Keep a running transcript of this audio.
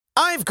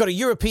I've got a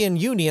European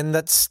Union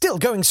that's still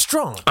going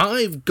strong.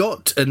 I've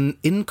got an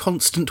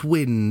inconstant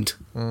wind.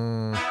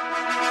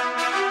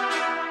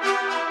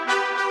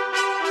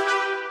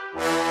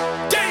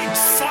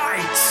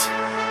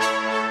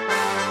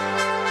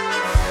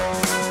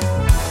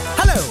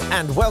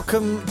 And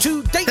welcome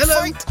to Date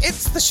Fight.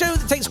 It's the show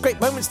that takes great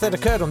moments that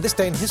occurred on this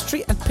day in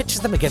history and pitches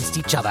them against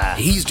each other.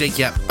 He's Jake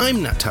Yap,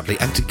 I'm Nat Tapley,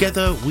 and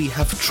together we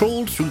have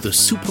trawled through the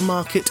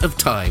supermarket of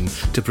time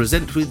to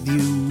present with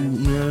you,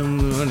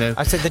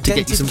 I said the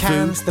dented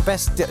cans, food.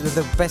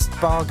 the best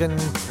bargain,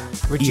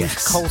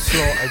 reduced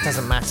coleslaw. It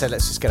doesn't matter,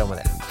 let's just get on with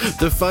it.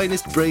 The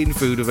finest brain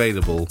food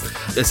available.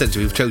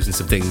 Essentially, we've chosen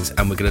some things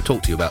and we're going to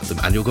talk to you about them,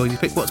 and you're going to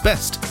pick what's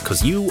best,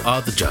 because you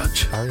are the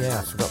judge. Oh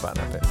yeah, I forgot about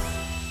that bit.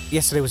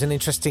 Yesterday was an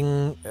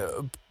interesting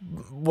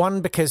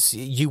one because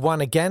you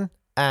won again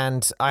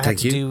and I had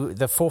to do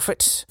the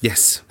forfeit.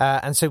 Yes.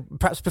 And so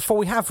perhaps before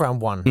we have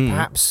round one,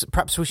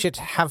 perhaps we should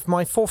have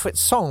my forfeit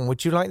song.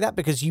 Would you like that?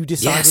 Because you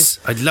decided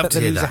I'd love that to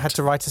the hear loser that. had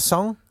to write a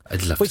song.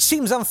 I'd love Which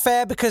seems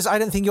unfair because I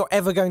don't think you're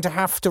ever going to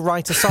have to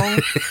write a song.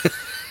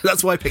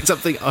 That's why I picked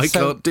something I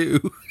can't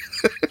do.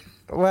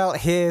 Well,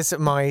 here's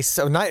my...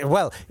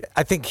 Well,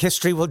 I think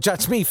history will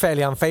judge me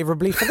fairly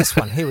unfavourably for this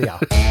one. Here we are.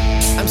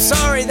 I'm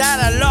sorry that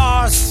I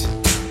lost.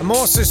 I'm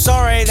also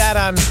sorry that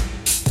I'm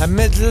a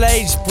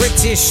middle-aged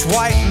British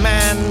white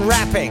man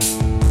rapping.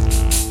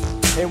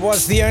 It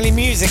was the only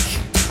music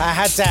I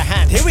had to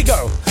hand. Here we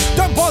go.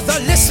 Don't bother,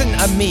 listen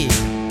to me.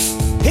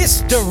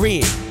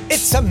 History.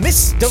 It's a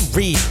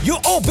mystery. You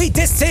all be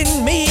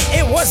dissing me.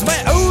 It was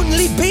my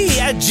only B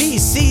at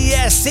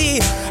GCSE.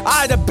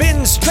 I'd have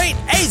been straight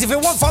A's if it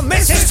weren't for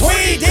Mrs.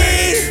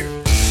 Tweedy.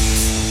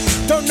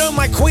 Don't know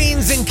my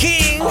queens and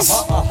kings.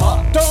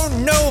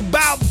 Don't know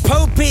about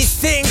popey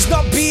things.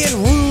 Not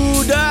being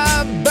rude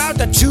about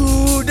the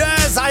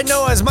Tudors. I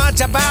know as much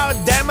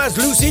about them as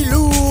Lucy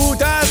Lou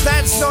does.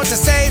 That's not to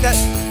say that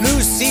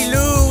Lucy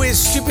Lou is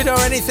stupid or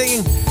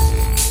anything.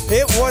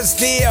 It was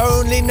the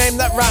only name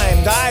that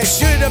rhymed. I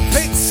should have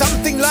picked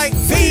something like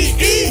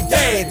V.E.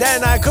 Day.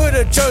 Then I could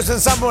have chosen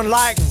someone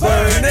like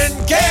Vernon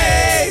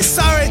Kay.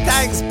 Sorry,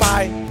 thanks,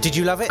 bye. Did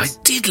you love it? I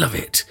did love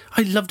it.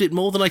 I loved it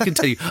more than I can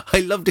tell you. I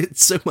loved it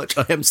so much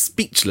I am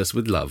speechless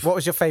with love. What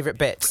was your favourite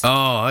bit?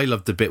 Oh, I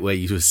loved the bit where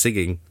you were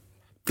singing.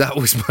 That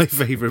was my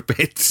favourite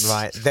bit.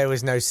 Right, there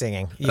was no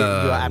singing. You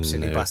are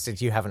absolutely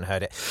busted. You haven't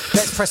heard it.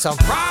 Let's press on.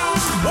 Round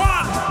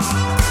one!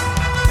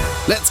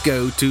 Let's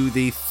go to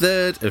the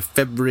 3rd of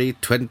February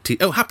 20...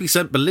 Oh, happy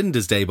St.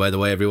 Belinda's Day, by the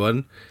way,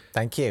 everyone.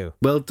 Thank you.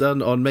 Well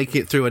done on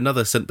making it through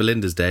another St.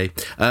 Belinda's Day.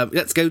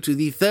 Let's go to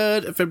the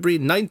 3rd of February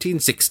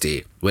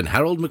 1960, when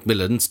Harold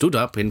Macmillan stood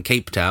up in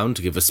Cape Town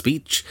to give a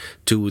speech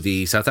to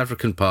the South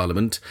African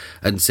Parliament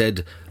and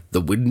said,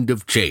 "The wind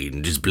of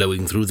change is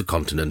blowing through the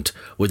continent,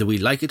 whether we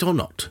like it or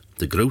not.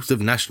 The growth of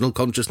national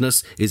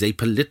consciousness is a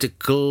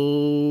political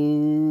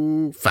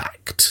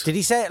fact." Did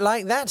he say it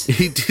like that?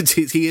 He did.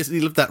 He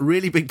left that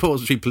really big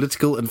pause between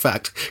political and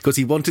fact because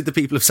he wanted the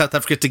people of South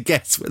Africa to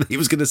guess whether he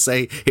was going to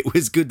say it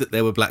was good that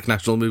there were black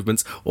national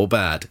movements or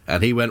bad.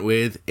 And he went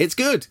with, it's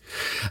good.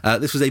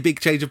 This was a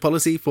big change of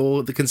policy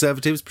for the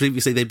Conservatives.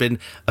 Previously, they'd been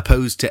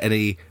opposed to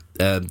any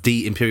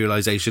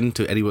de-imperialisation,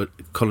 to any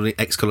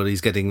ex-colonies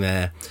getting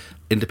their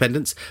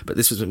independence, but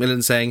this was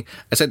Macmillan saying,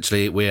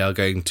 essentially, we are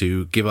going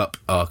to give up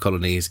our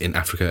colonies in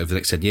Africa over the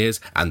next 10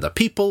 years, and the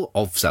people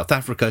of South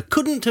Africa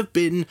couldn't have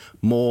been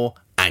more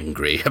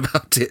angry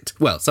about it.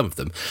 Well, some of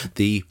them.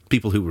 The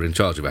people who were in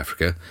charge of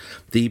Africa.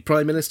 The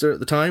Prime Minister at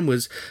the time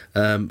was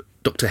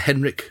Dr.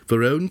 Henrik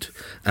Verwoerd,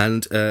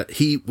 and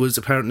he was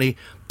apparently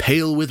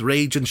pale with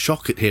rage and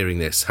shock at hearing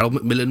this. Harold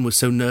Macmillan was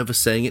so nervous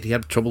saying it, he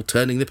had trouble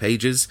turning the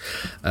pages.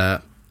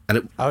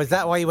 Is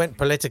that why you went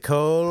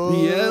political?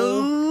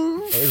 Yeah.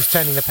 It was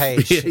turning the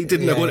page. Yeah, he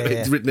didn't know what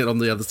it's written it on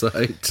the other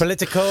side.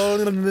 Political,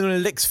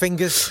 licks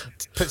fingers,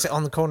 puts it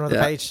on the corner of the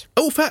page.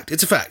 Oh, fact.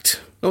 It's a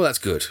fact. Oh, that's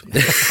good.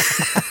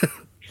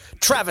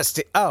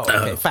 Travesty. Oh,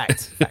 okay,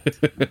 fact.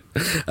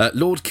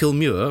 Lord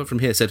Kilmuir from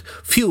here said,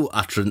 "Few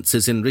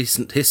utterances in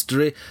recent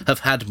history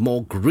have had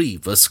more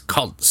grievous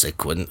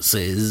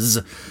consequences.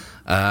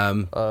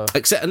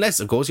 Except unless,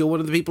 of course, you're one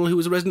of the people who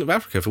was a resident of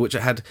Africa, for which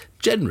it had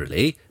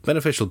generally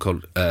beneficial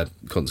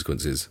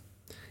consequences,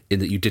 in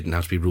that you didn't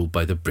have to be ruled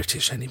by the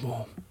British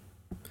anymore.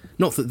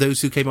 Not that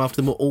those who came after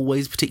them were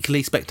always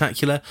particularly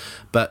spectacular,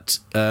 but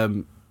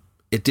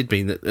it did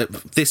mean that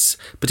this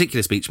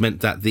particular speech meant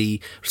that the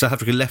South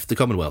Africa left the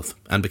Commonwealth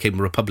and became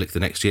a republic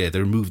the next year. They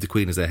removed the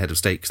Queen as their head of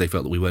state because they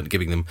felt that we weren't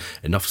giving them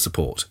enough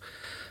support.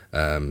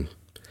 And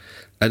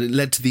it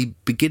led to the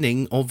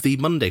beginning of the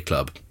Monday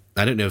Club.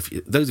 I don't know if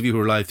those of you who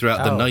were alive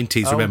throughout the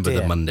 90s remember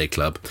the Monday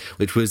Club,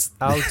 which was...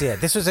 Oh dear,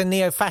 this was a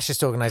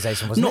neo-fascist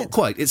organisation, wasn't it? Not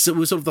quite. It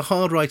was sort of the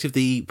hard right of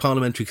the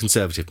Parliamentary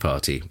Conservative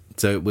Party.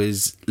 So it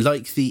was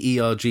like the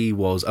ERG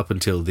was up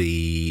until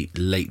the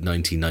late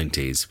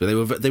 1990s. But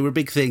they were a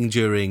big thing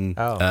during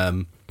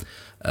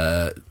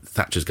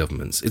Thatcher's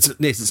governments.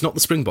 It's not the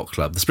Springbok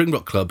Club. The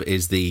Springbok Club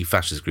is the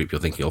fascist group you're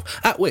thinking of,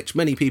 at which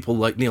many people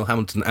like Neil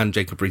Hamilton and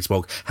Jacob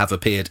Rees-Mogg have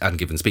appeared and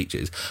given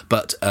speeches.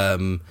 But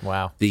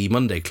the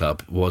Monday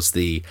Club was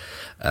the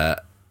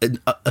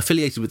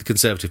affiliated with the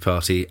Conservative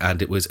Party,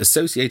 and it was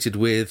associated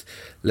with,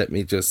 let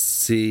me just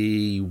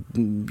see,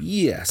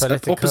 yes,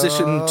 political...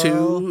 opposition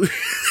to...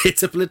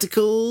 It's a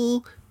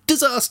political...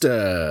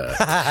 disaster.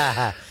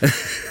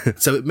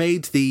 So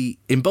it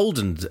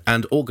emboldened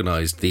and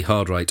organised the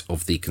hard right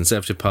of the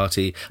Conservative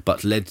Party,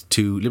 but led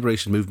to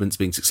liberation movements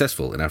being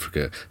successful in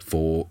Africa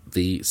for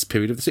the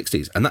period of the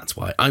 60s. And that's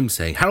why I'm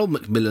saying Harold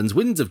Macmillan's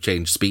Winds of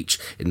Change speech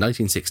in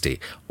 1960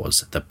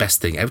 was the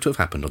best thing ever to have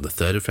happened on the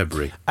 3rd of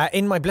February.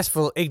 In my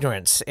blissful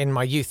ignorance, in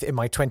my youth, in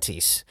my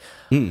 20s...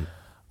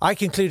 I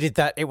concluded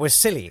that it was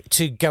silly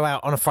to go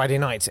out on a Friday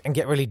night and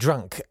get really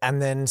drunk and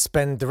then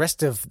spend the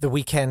rest of the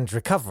weekend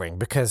recovering,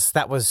 because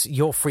that was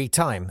your free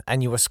time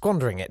and you were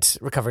squandering it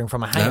recovering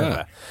from a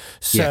hangover.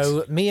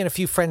 So me and a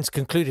few friends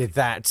concluded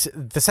that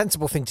the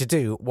sensible thing to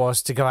do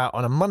was to go out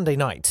on a Monday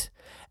night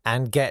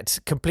and get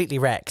completely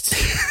wrecked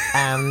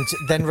and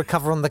then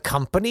recover on the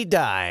company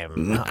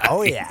dime. Nice.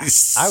 Oh, yeah.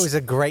 I was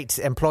a great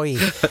employee.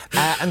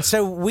 And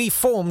so we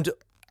formed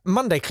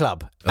Monday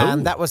Club,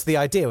 and that was the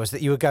idea, was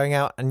that you were going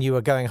out and you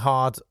were going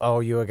hard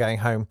or you were going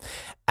home,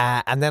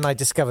 and then I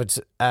discovered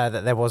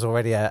that there was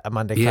already a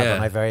Monday Club,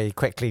 and I very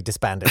quickly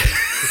disbanded.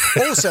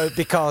 Also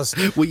because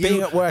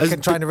being at work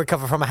and trying to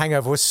recover from a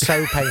hangover was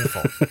so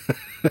painful.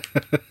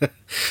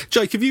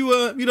 Jake, have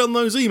you done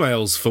those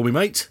emails for me,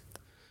 mate?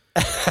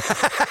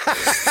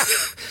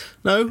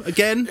 No,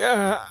 again?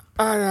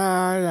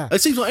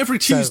 It seems like every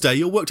Tuesday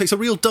your work takes a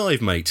real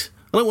dive, mate.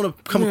 I don't want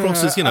to come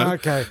across as,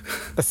 okay.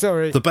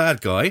 Sorry, the bad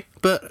guy,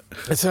 but...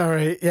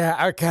 Sorry,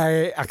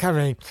 okay, I can't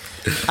really...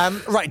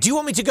 right, do you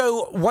want me to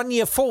go 1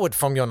 year forward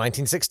from your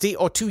 1960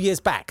 or 2 years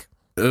back?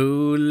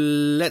 Oh,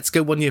 let's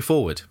go 1 year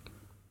forward.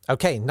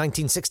 Okay,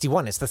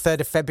 1961, it's the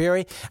 3rd of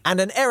February, and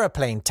an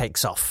aeroplane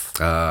takes off.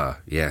 Ah,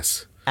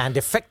 yes. And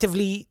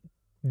effectively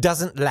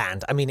doesn't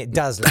land. I mean, it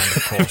does land,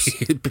 of course.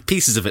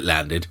 Pieces of it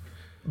landed.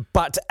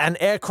 But an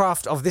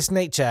aircraft of this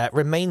nature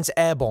remains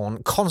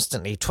airborne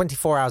constantly,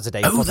 24 hours a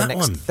day for the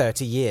next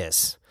 30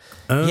 years.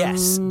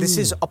 Yes, this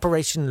is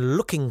Operation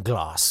Looking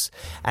Glass.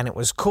 And it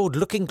was called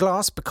Looking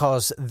Glass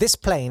because this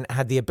plane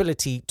had the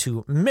ability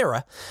to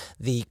mirror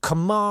the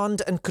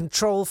command and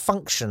control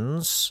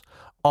functions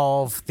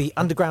of the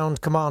underground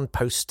command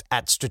post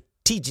at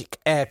Strategic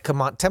Air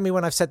Command. Tell me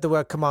when I've said the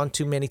word command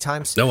too many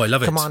times. No, I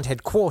love it. Command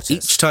headquarters.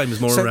 Each time is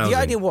more arousing.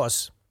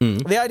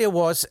 The idea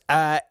was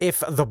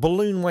if the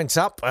balloon went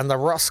up and the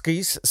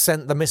Ruskies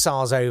sent the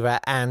missiles over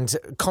and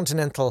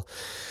continental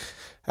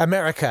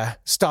America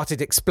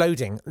started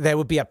exploding, there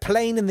would be a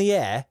plane in the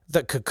air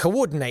that could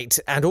coordinate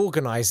and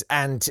organise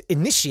and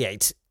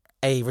initiate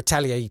a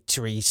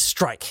retaliatory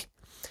strike.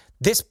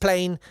 This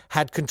plane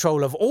had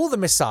control of all the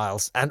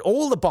missiles and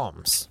all the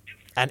bombs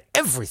and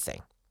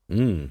everything.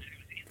 And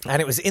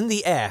it was in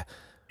the air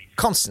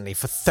constantly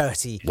for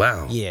 30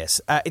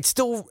 years. It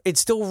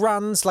still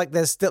runs, like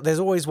there's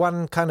always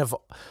one kind of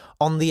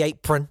on the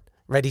apron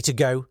ready to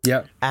go.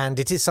 Yeah. And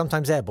it is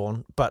sometimes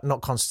airborne, but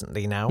not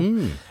constantly now.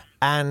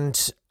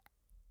 And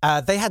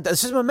they had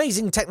some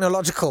amazing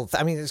technological,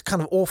 I mean, it's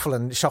kind of awful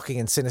and shocking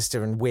and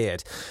sinister and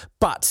weird,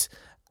 but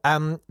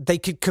they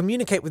could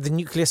communicate with the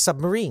nuclear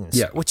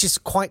submarines, which is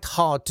quite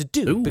hard to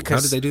do.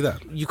 Because how did they do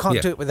that? You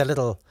can't do it with a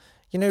little...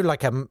 You know,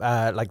 like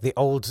the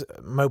old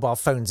mobile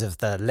phones of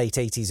the late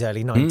 80s,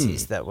 early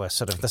 90s that were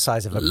sort of the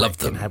size of a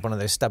brick and had one of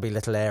those stubby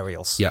little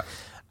aerials. Yeah.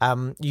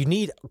 You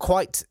need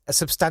quite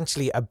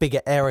substantially a bigger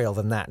aerial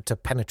than that to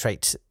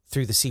penetrate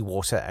through the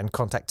seawater and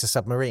contact a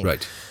submarine.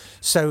 Right.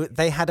 So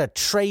they had a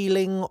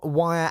trailing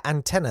wire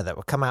antenna that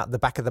would come out the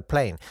back of the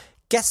plane.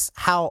 Guess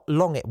how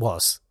long it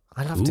was?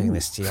 I love doing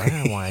this to you. I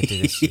don't know why I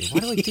do this to you. Why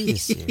do I do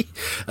this to you?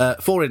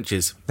 4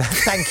 inches.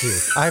 Thank you.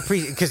 I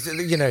appreciate, because,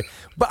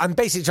 but I'm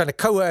basically trying to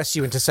coerce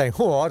you into saying,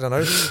 I don't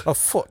know, a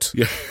foot.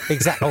 Yeah.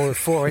 Exactly. Or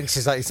 4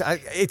 inches.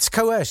 It's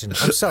coercion.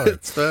 I'm sorry.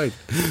 It's fine.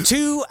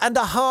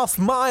 2.5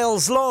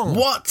 miles long.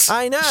 What?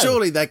 I know.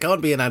 Surely there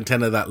can't be an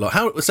antenna that long.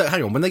 So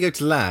hang on, when they go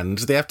to land,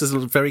 they have to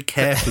sort of very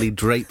carefully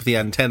drape the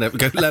antenna,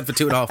 go land for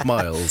 2.5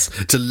 miles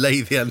to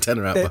lay the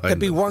antenna out behind There'd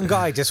be one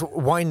guy just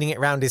winding it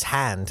around his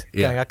hand,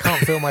 going, I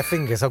can't feel my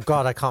fingers. Oh,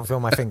 God, I can't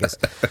feel my fingers.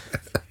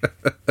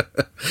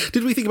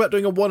 Did we think about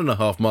doing a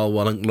 1.5 mile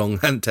long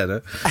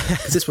antenna?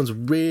 Because this one's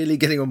really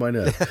getting on my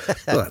nerve.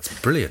 Well,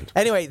 that's brilliant.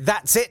 Anyway,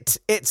 that's it.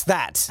 It's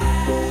that.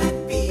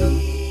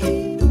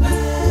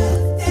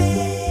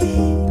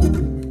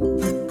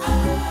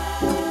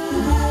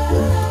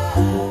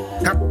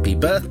 Happy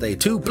birthday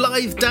to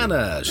Blythe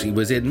Danner. She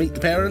was in Meet the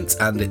Parents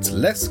and its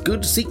less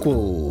good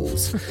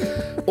sequels.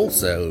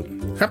 Also,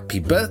 happy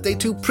birthday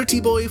to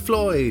Pretty Boy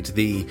Floyd,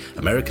 the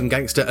American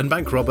gangster and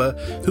bank robber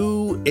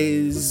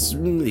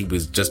he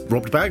was just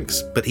robbed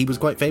banks, but he was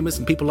quite famous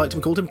and people liked him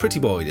and called him Pretty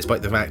Boy,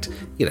 despite the fact,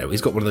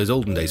 he's got one of those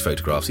olden days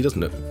photographs. He doesn't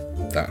look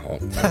that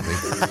hot,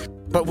 apparently.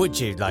 But would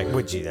you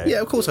though?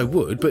 Yeah, of course I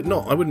would, but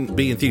I wouldn't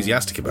be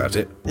enthusiastic about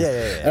it.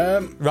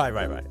 Yeah.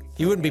 Right.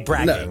 You wouldn't be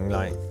bragging,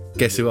 No.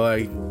 Guess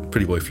who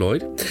Pretty Boy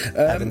Floyd.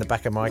 In the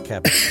back of my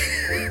cab.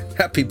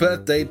 Happy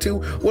birthday to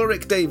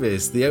Warwick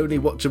Davis, the only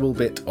watchable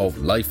bit of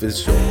Life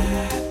is Short.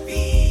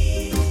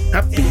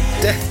 Happy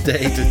Death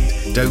Day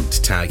to...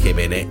 Don't tag him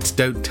in it.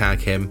 Don't tag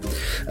him.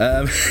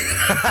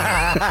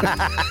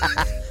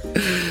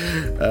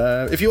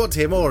 If you want to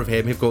hear more of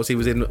him, of course, he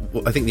was in,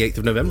 I think, the 8th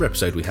of November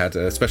episode. We had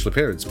a special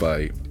appearance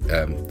by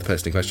the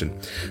person in question,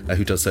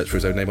 who does search for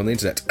his own name on the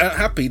internet.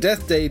 Happy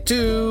Death Day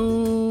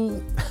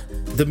to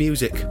the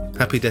music.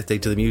 Happy Death Day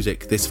to the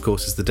music. This, of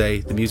course, is the day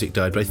the music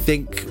died. But I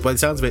think, by the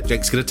sounds of it,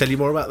 Jake's going to tell you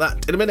more about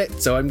that in a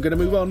minute, so I'm going to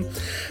move on.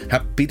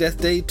 Happy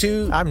Death Day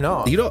to... I'm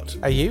not. Are you not?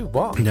 Are you?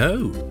 What?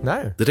 No.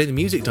 The day the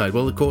music died.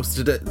 Well, of course,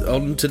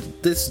 on to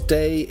this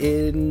day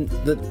in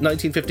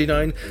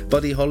 1959,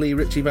 Buddy Holly,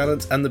 Richie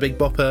Valens and the Big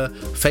Bopper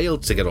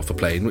failed to get off a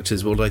plane, which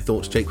is what I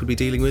thought Jake would be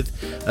dealing with.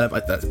 I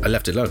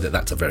left it alone.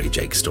 That's a very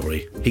Jake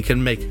story. He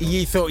can make...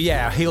 You thought,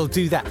 yeah, he'll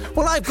do that.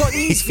 Well, I've got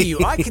news for you.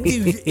 I can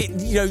do,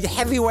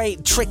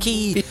 heavyweight,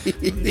 tricky,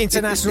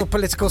 international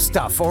political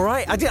stuff, all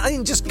right? I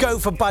didn't just go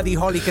for Buddy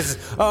Holly because,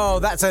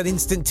 that's an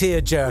instant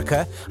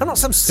tear-jerker. I'm not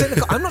some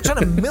cynical... I'm not trying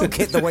to milk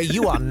it the way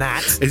you are,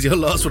 Nat. Is your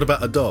last one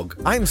about a dog?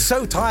 I'm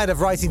so tired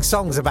of writing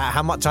songs about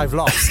how much I've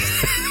lost.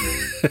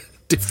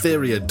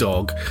 Diphtheria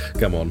dog.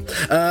 Come on.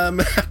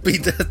 Happy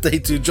Death Day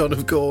to John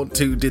of Gaunt,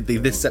 who did the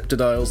This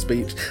Septile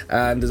speech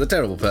and is a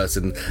terrible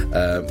person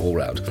all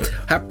round.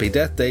 Happy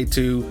Death Day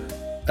to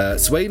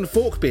Sweyn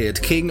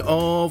Forkbeard, king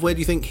of... Where do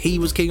you think he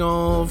was king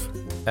of?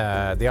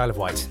 The Isle of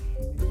Wight.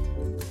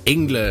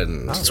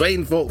 England.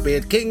 Sweyn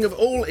Forkbeard, king of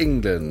all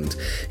England.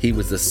 He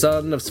was the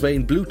son of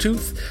Sweyn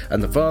Bluetooth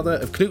and the father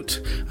of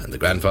Knut and the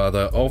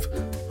grandfather of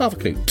Arthur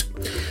Knut.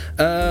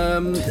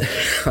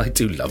 I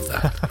do love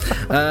that.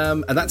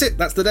 And that's it.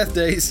 That's the death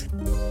days.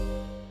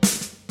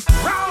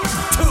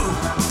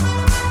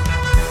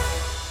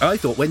 I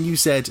thought when you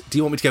said, do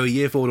you want me to go a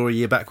year forward or a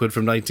year backward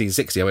from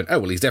 1960, I went, oh,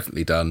 well, he's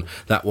definitely done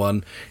that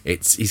one.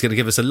 He's going to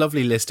give us a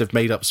lovely list of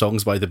made-up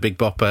songs by the Big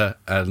Bopper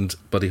and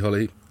Buddy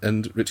Holly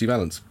and Richie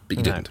Valens. But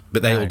you didn't.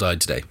 But they all died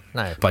today.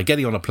 No. By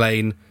getting on a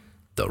plane,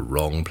 the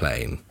wrong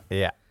plane.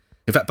 Yeah.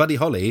 In fact, Buddy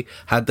Holly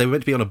they were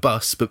meant to be on a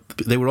bus, but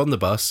they were on the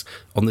bus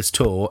on this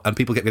tour, and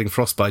people kept getting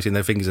frostbite in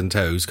their fingers and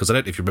toes, because I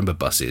don't know if you remember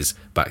buses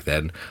back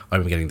then. I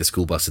remember getting the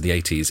school bus in the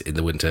 80s in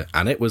the winter,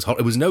 and it was hot.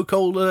 It was no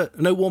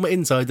warmer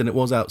inside than it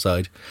was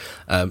outside.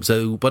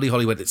 So Buddy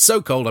Holly went, it's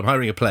so cold, I'm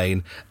hiring a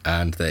plane,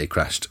 and they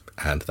crashed,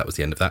 and that was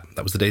the end of that.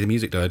 That was the day the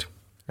music died.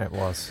 It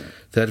was.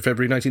 3rd of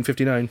February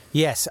 1959.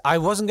 Yes, I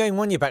wasn't going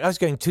 1 year back, I was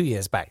going 2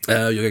 years back.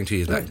 You're going 2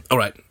 years back. All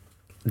right.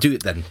 Do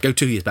it then. Go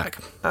 2 years back.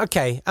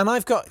 Okay, and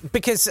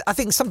because I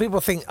think some people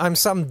think I'm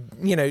some,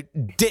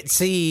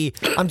 ditzy,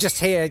 I'm just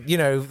here,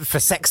 for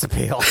sex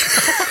appeal.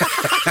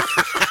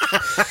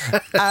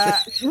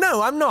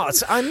 No, I'm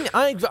not.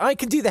 I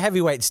can do the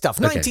heavyweight stuff.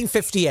 Okay.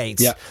 1958,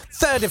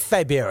 3rd of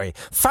February,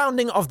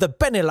 founding of the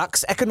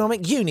Benelux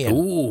Economic Union.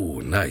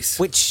 Ooh, nice.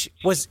 Which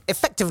was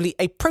effectively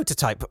a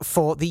prototype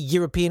for the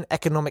European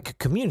Economic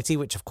Community,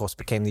 which of course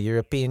became the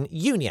European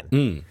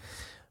Union.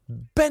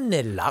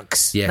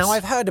 Benelux. Yes. Now,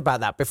 I've heard about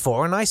that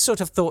before, and I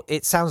sort of thought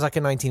it sounds like a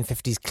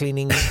 1950s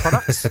cleaning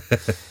product.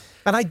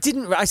 And I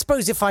didn't. I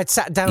suppose if I'd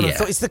sat down and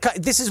thought,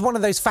 this is one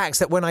of those facts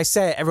that when I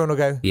say it, everyone will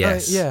go,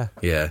 yes,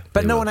 yeah.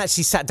 But no one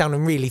actually sat down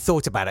and really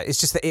thought about it. It's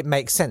just that it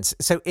makes sense.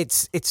 So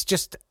it's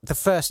just the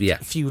first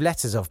few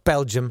letters of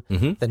Belgium,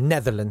 the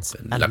Netherlands,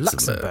 and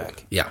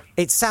Luxembourg. Yeah.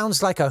 It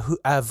sounds like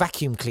a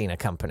vacuum cleaner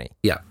company.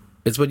 Yeah.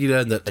 It's when you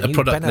learn that a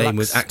product name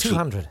was actually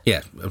 200.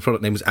 Yeah, a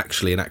product name was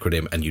actually an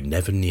acronym, and you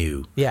never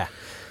knew. Yeah.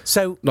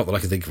 So not that I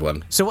can think of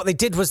one. So what they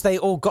did was they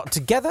all got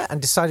together and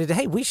decided,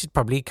 hey, we should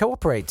probably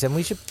cooperate, and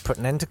we should put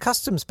an end to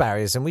customs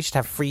barriers, and we should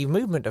have free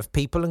movement of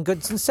people and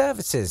goods and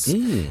services,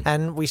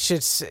 and we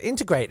should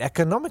integrate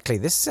economically.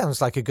 This sounds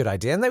like a good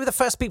idea. And they were the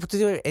first people to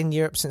do it in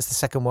Europe since the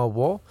Second World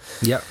War.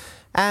 Yeah.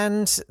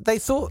 And they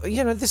thought,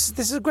 this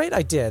is a great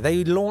idea.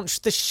 They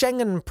launched the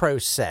Schengen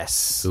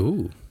process.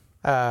 Ooh.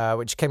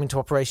 Which came into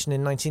operation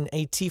in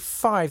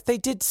 1985. They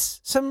did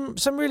some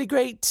really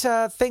great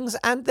things,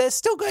 and they're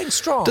still going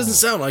strong. Doesn't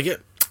sound like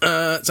it.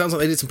 It sounds like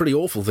they did some pretty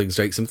awful things,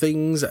 Jake. Some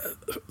things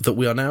that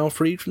we are now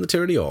freed from the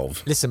tyranny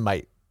of. Listen,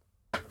 mate.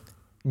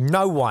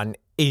 No one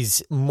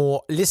is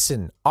more...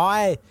 Listen,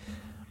 I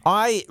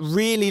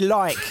really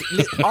like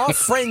our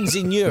friends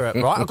in Europe,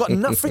 right? I've got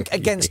nothing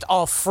against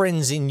our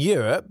friends in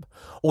Europe,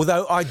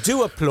 although I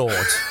do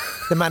applaud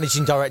the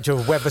managing director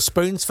of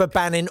Wetherspoons for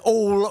banning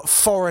all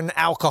foreign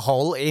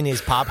alcohol in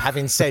his pub,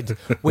 having said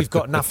we've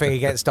got nothing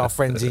against our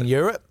friends in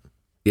Europe.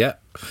 Yeah.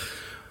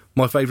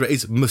 My favourite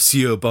is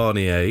Monsieur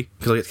Barnier,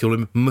 because I get to call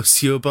him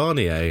Monsieur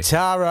Barnier.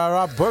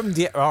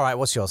 All right,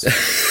 what's yours?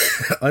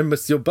 I'm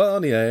Monsieur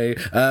Barnier.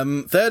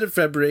 3rd of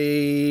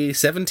February,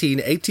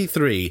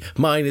 1783.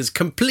 Mine is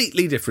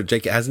completely different,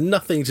 Jake. It has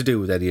nothing to do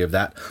with any of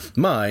that.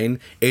 Mine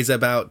is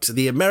about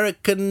the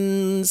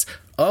Americans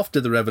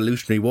after the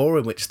Revolutionary War,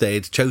 in which they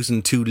had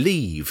chosen to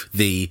leave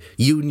the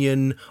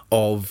Union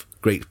of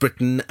Great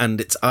Britain and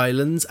its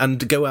islands and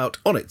to go out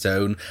on its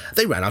own,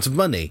 they ran out of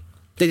money.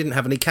 They didn't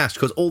have any cash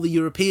because all the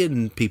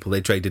European people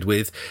they traded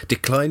with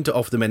declined to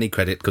offer them any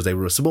credit because they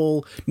were a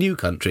small, new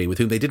country with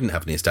whom they didn't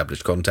have any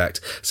established contact.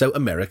 So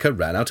America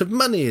ran out of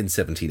money in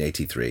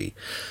 1783.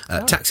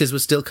 Taxes were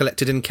still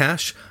collected in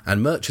cash,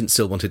 and merchants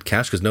still wanted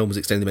cash because no one was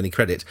extending them any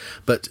credit.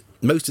 But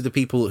most of the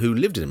people who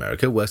lived in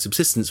America were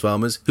subsistence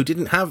farmers who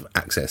didn't have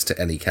access to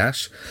any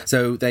cash.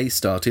 So they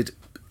started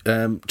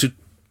to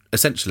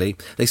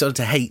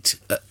hate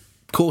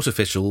court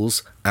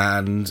officials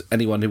and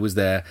anyone who was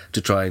there to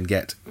try and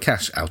get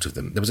cash out of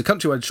them. There was a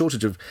countrywide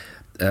shortage of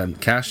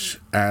cash,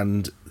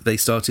 and they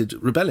started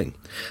rebelling.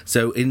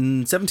 So in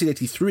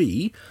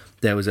 1783,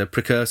 there was a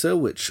precursor,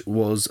 which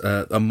was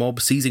a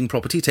mob seizing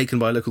property taken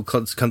by a local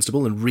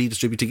constable and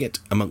redistributing it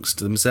amongst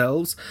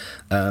themselves.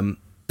 There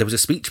was a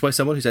speech by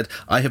someone who said,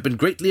 "I have been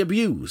greatly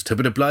abused, have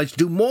been obliged to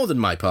do more than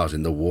my part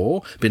in the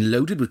war, been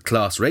loaded with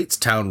class rates,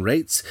 town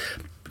rates,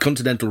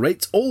 continental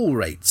rates, all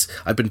rates.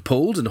 I've been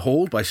pulled and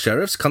hauled by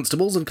sheriffs,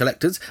 constables and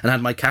collectors, and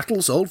had my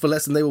cattle sold for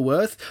less than they were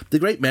worth. The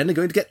great men are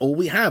going to get all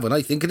we have, and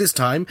I think it is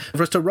time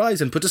for us to rise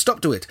and put a stop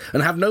to it,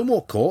 and have no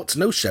more courts,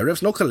 no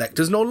sheriffs, nor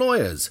collectors, nor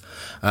lawyers."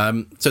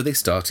 So they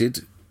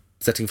started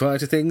setting fire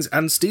to things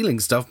and stealing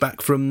stuff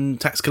back from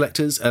tax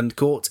collectors and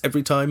courts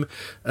every time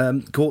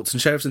courts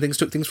and sheriffs and things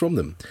took things from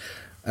them.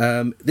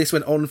 This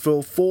went on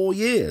for 4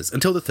 years,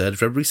 until the 3rd of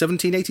February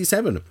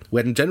 1787,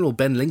 when General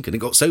Ben Lincoln, it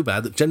got so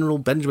bad that General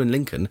Benjamin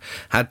Lincoln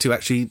had to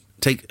actually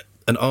take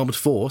an armed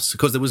force,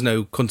 because there was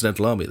no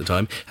Continental Army at the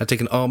time, had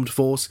taken an armed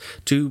force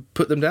to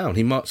put them down.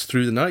 He marched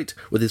through the night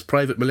with his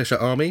private militia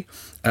army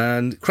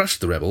and crushed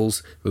the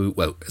rebels, who,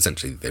 well,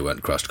 essentially they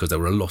weren't crushed because there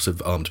were a lot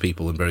of armed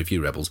people and very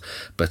few rebels,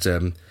 but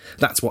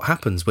that's what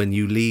happens when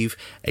you leave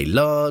a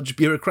large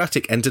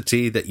bureaucratic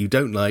entity that you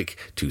don't like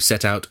to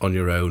set out on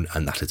your own,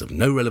 and that is of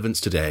no relevance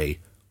today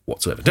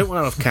whatsoever. Don't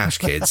run out of cash,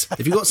 kids.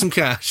 If you've got some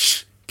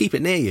cash, keep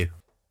it near you.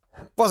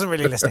 Wasn't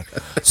really listening.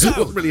 So,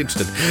 wasn't really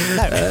interested.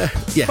 No.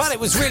 Yes. But it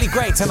was really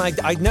great, and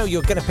I know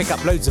you're going to pick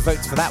up loads of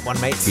votes for that one,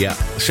 mate. Yeah,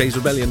 Shays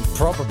Rebellion.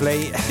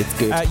 Probably. It's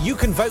good. You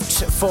can vote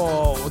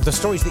for the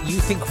stories that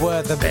you think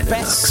were the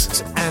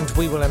best, and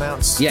we will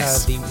announce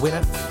the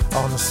winner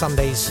on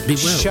Sunday's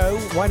show.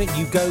 Why don't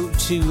you go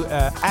to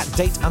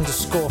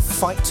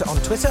 @date_fight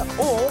on Twitter,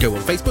 or go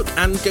on Facebook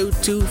and go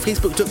to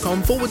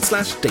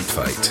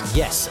facebook.com/datefight.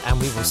 Yes, and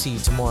we will see you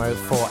tomorrow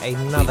for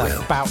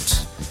another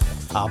bout.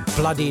 Our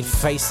bloodied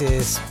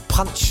faces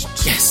punched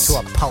to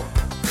a pulp.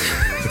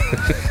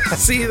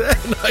 See you then.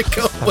 I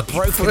can't wait.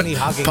 Brokenly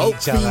hugging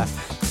each other.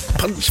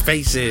 Punch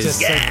faces.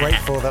 Just so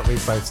grateful that we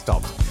both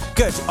stopped.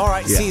 Good. All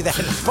right. See you then.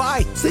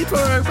 Bye. See you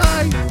tomorrow.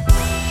 Bye.